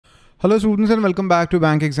Hello students and welcome back to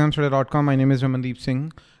bankexamstudy.com. My name is Ramandeep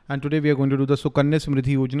Singh and today we are going to do the Sukanya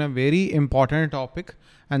Smridhi Yojana, very important topic,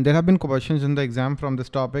 and there have been questions in the exam from this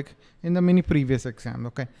topic in the many previous exams.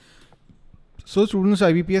 Okay. So students,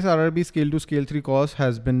 IBPS RRB Scale 2 Scale 3 course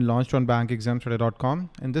has been launched on bankexamstudy.com.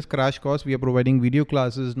 In this crash course, we are providing video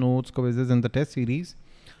classes, notes, quizzes and the test series.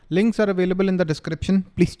 Links are available in the description.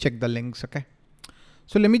 Please check the links. Okay.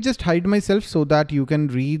 So let me just hide myself so that you can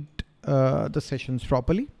read the sessions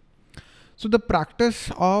properly. So the practice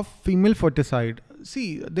of female foeticide,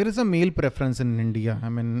 see, there is a male preference in India. I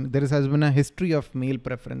mean, there has been a history of male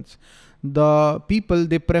preference. The people,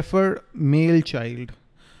 they prefer male child.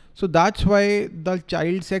 So that's why the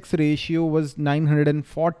child sex ratio was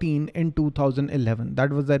 914 in 2011. That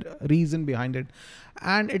was the reason behind it.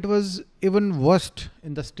 And it was even worst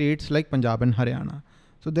in the states like Punjab and Haryana.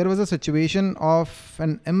 So there was a situation of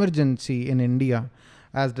an emergency in India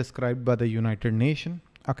as described by the United Nations.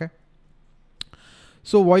 Okay.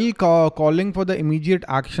 So while calling for the immediate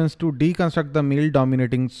actions to deconstruct the male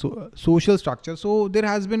dominating social structure, so there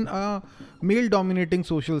has been a male dominating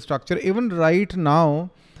social structure. Even right now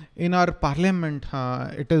in our parliament,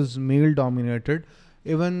 it is male dominated.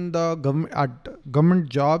 Even the government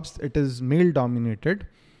jobs, it is male dominated.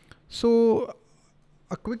 So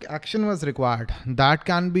a quick action was required that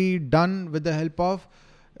can be done with the help of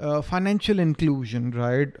financial inclusion,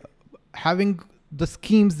 right? Having the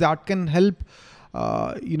schemes that can help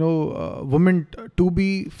women to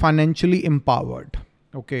be financially empowered.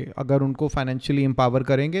 Okay, agar unko financially empower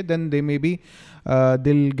karenge, then they may be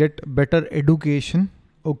they'll get better education.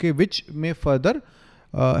 Okay, which may further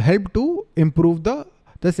help to improve the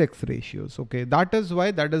sex ratios. Okay, that is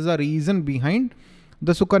the reason behind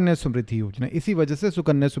the Sukanya Smridhi Yojana. इसी वजह से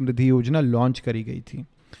सुकन्या समृद्धि योजना launch करी गई थी.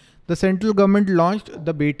 The central government launched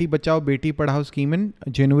the Beti Bachao Beti Padhao scheme in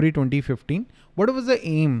January 2015. What was the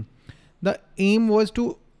aim? The aim was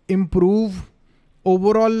to improve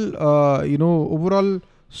overall, overall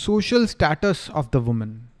social status of the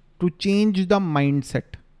woman, to change the mindset,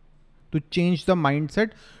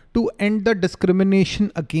 to end the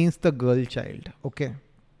discrimination against the girl child. Okay.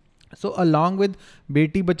 So along with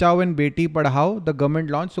Beti Bachao and Beti Padhao, the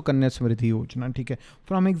government launched Sukanya Smridhi Yojana. Okay.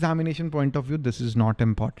 From examination point of view, this is not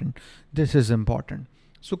important. This is important.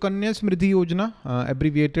 Sukanya Smridhi Yojana,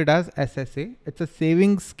 abbreviated as SSA, it's a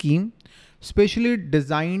savings scheme specially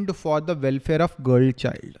designed for the welfare of girl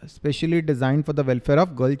child.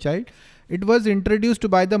 It was introduced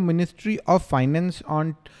by the Ministry of Finance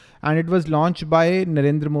and it was launched by PM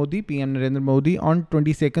Narendra Modi on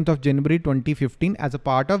 22nd of January 2015 as a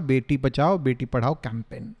part of Beti Bachao Beti Padhao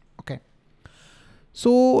campaign. Okay.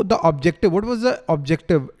 So the objective, what was the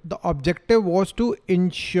objective? The objective was to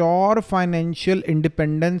ensure financial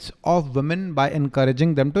independence of women by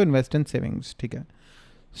encouraging them to invest in savings. Okay.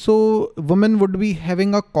 So women would be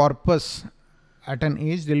having a corpus at an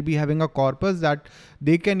age, they'll be having a corpus that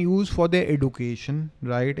they can use for their education,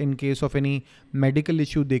 right? In case of any medical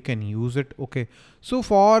issue, they can use it. Okay. So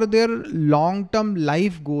for their long-term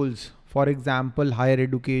life goals, for example, higher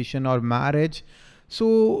education or marriage,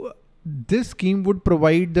 so this scheme would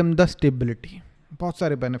provide them the stability. बहुत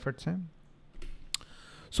सारे benefits हैं.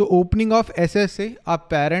 So opening of SSA, a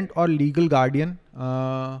parent or legal guardian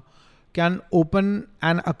can open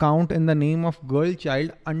an account in the name of girl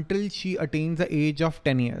child until she attains the age of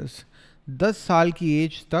 10 years. 10 साल की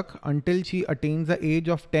age तक, until she attains the age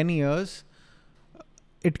of 10 years,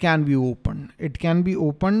 it can be opened. It can be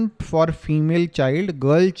opened for female child,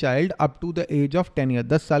 girl child up to the age of 10 years.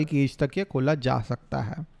 10 साल की age तक ये खोला जा सकता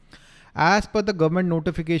है. As per the government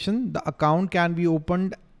notification, the account can be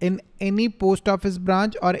opened in any post office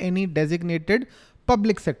branch or any designated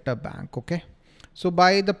public sector bank. Okay. So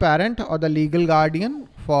by the parent or the legal guardian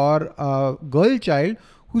for a girl child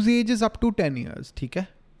whose age is up to 10 years. Okay.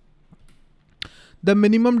 The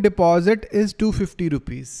minimum deposit is 250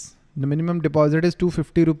 rupees. The minimum deposit is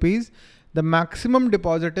 250 rupees. The maximum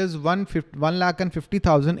deposit is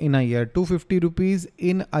 1,50,000 in a year. 250 rupees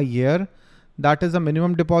in a year. That is the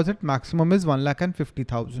minimum deposit. Maximum is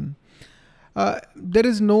 1,50,000. There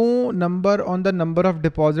is no number on the number of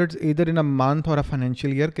deposits either in a month or a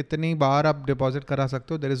financial year. कितनी बार आप deposit करा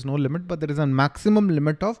सकते हो? There is no limit, but there is a maximum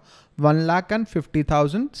limit of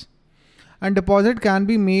 1,50,000. And deposit can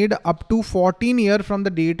be made up to 14 years from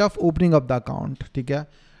the date of opening of the account. ठीक है?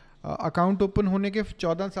 Account open होने के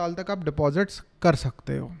 14 साल तक आप deposits कर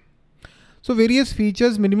सकते हो. So various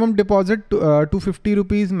features: minimum deposit 250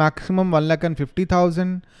 rupees, maximum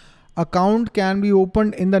 1,50,000. Account can be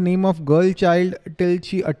opened in the name of girl child till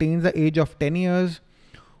she attains the age of 10 years.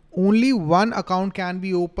 only one account can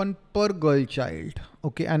be opened per girl child.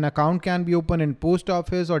 Okay, an account can be opened in post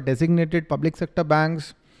office or designated public sector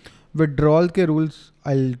banks. Withdrawal ke rules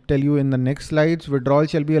I'll tell you in the next slides. Withdrawal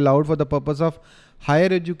shall be allowed for the purpose of higher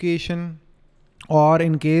education, or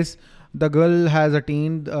in case the girl has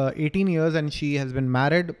attained 18 years and she has been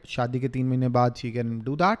married, शादी के 3 महीने बाद she can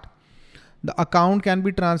do that. The account can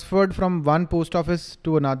be transferred from one post office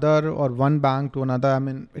to another or one bank to another. I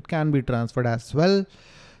mean, it can be transferred as well.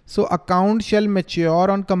 So account shall mature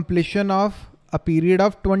on completion of a period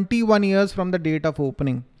of 21 years from the date of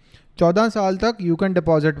opening. 14 साल तक you can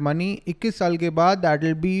deposit money. 21 साल के बाद that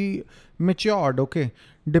will be matured. Okay.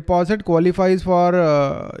 Deposit qualifies for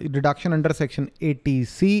deduction under section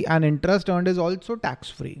 80C, and interest earned is also tax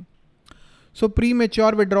free. So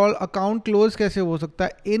premature withdrawal account close कैसे हो सकता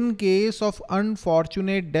है? In case of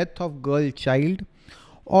unfortunate death of girl child,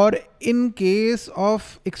 or in case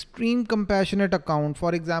of extreme compassionate account,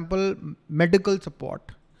 for example, medical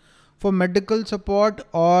support. For medical support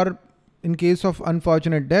or in case of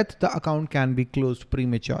unfortunate death, the account can be closed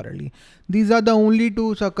prematurely. These are the only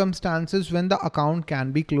two circumstances when the account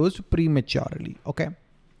can be closed prematurely. Okay.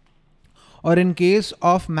 Or in case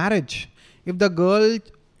of marriage, if the girl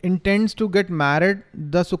intends to get married,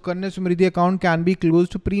 the Sukanya Smridhi account can be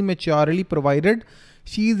closed prematurely provided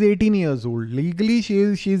she is 18 years old. Legally,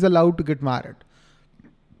 she is allowed to get married.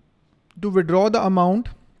 To withdraw the amount,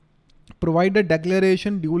 provide a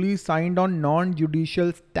declaration duly signed on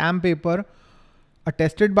non-judicial stamp paper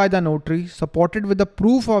attested by the notary, supported with the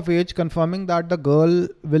proof of age confirming that the girl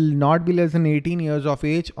will not be less than 18 years of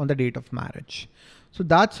age on the date of marriage. So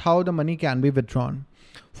that's how the money can be withdrawn.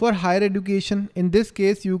 For higher education, in this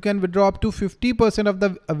case, you can withdraw up to 50% of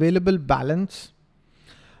the available balance.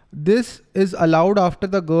 This is allowed after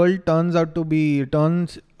the girl turns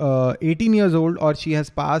 18 years old or she has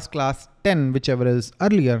passed class 10, whichever is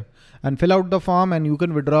earlier, and fill out the form and you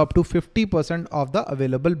can withdraw up to 50% of the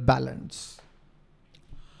available balance.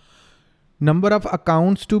 Number of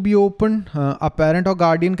accounts to be opened. A parent or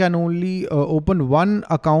guardian can only open one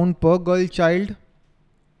account per girl child.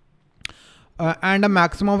 And a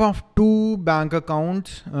maximum of 2 bank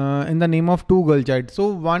accounts in the name of 2 girl child. So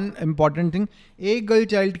one important thing, एक girl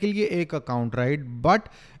child के लिए एक account, right? But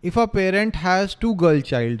if a parent has 2 girl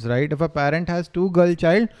childs, right? If a parent has 2 girl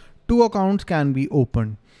child, 2 accounts can be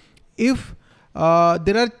opened. If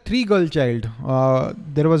there are 3 girl child,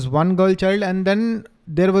 there was 1 girl child and then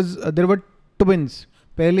there were twins.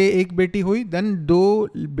 पहले एक बेटी हुई, then 2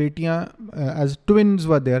 बेटियां as twins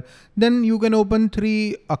were there. Then you can open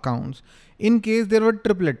 3 accounts. In case there were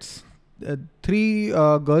triplets, 3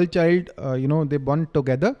 girl child, they born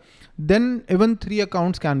together, then even 3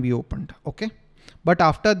 accounts can be opened. Okay. But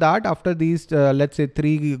after that, after these, let's say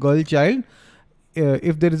 3 girl child,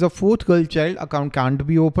 if there is a 4th girl child, account can't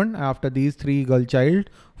be opened. After these 3 girl child,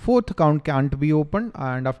 4th account can't be opened.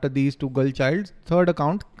 And after these 2 girl childs, 3rd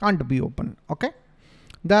account can't be opened. Okay.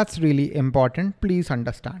 That's really important. Please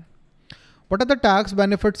understand. What are the tax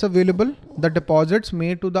benefits available? The deposits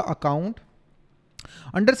made to the account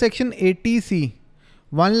under section 80C,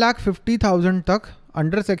 1,50,000 tak,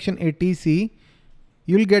 under section 80C,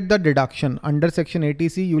 you will get the deduction. Under section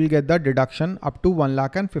 80C, you will get the deduction up to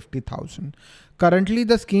 1,50,000. Currently,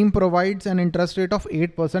 the scheme provides an interest rate of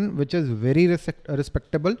 8%, which is very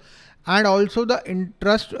respectable. And also the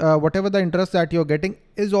interest, whatever the interest that you're getting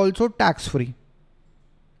is also tax-free.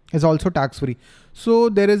 So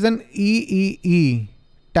there is an EEE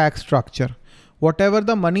tax structure. Whatever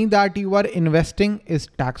the money that you are investing is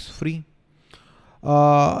tax-free.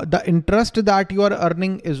 The interest that you are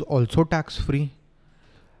earning is also tax-free.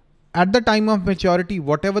 At the time of maturity,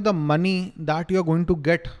 whatever the money that you are going to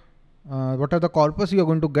get, whatever the corpus you are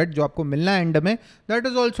going to get, जो आपको मिलना है end में, that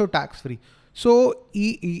is also tax-free. So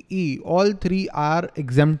EEE, all 3 are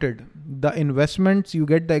exempted. The investments, you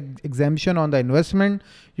get the exemption on the investment,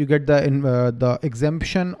 you get the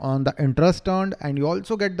exemption on the interest earned, and you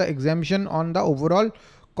also get the exemption on the overall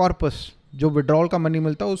corpus. जो withdrawal का money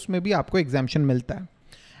मिलता है उसमें भी आपको exemption मिलता है.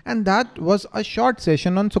 And that was a short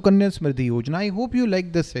session on Sukanya Smridhi Yojana. I hope you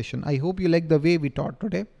like this session. I hope you like the way we taught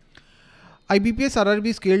today. IBPS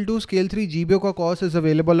RRB Scale 2, Scale 3 GBO का course is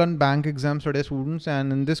available on bank exams today students,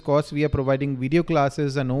 and in this course we are providing video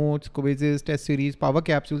classes, notes, quizzes, test series, power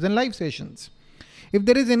capsules and live sessions. If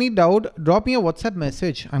there is any doubt, drop me a WhatsApp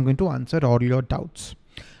message. I'm going to answer all your doubts.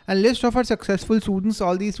 A list of our successful students,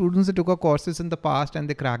 all these students that took our courses in the past and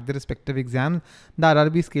they cracked their respective exams, the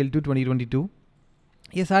RRB Scale 2 2022.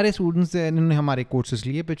 ये सारे students इन्होंने हमारे courses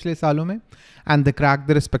लिए पिछले सालों में and they cracked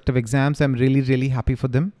their respective exams. I'm really happy for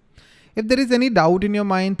them. If there is any doubt in your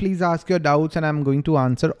mind, please ask your doubts and I'm going to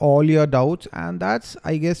answer all your doubts. And that's,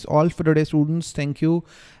 I guess, all for today, students. Thank you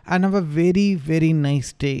and have a very, very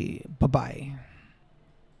nice day. Bye-bye.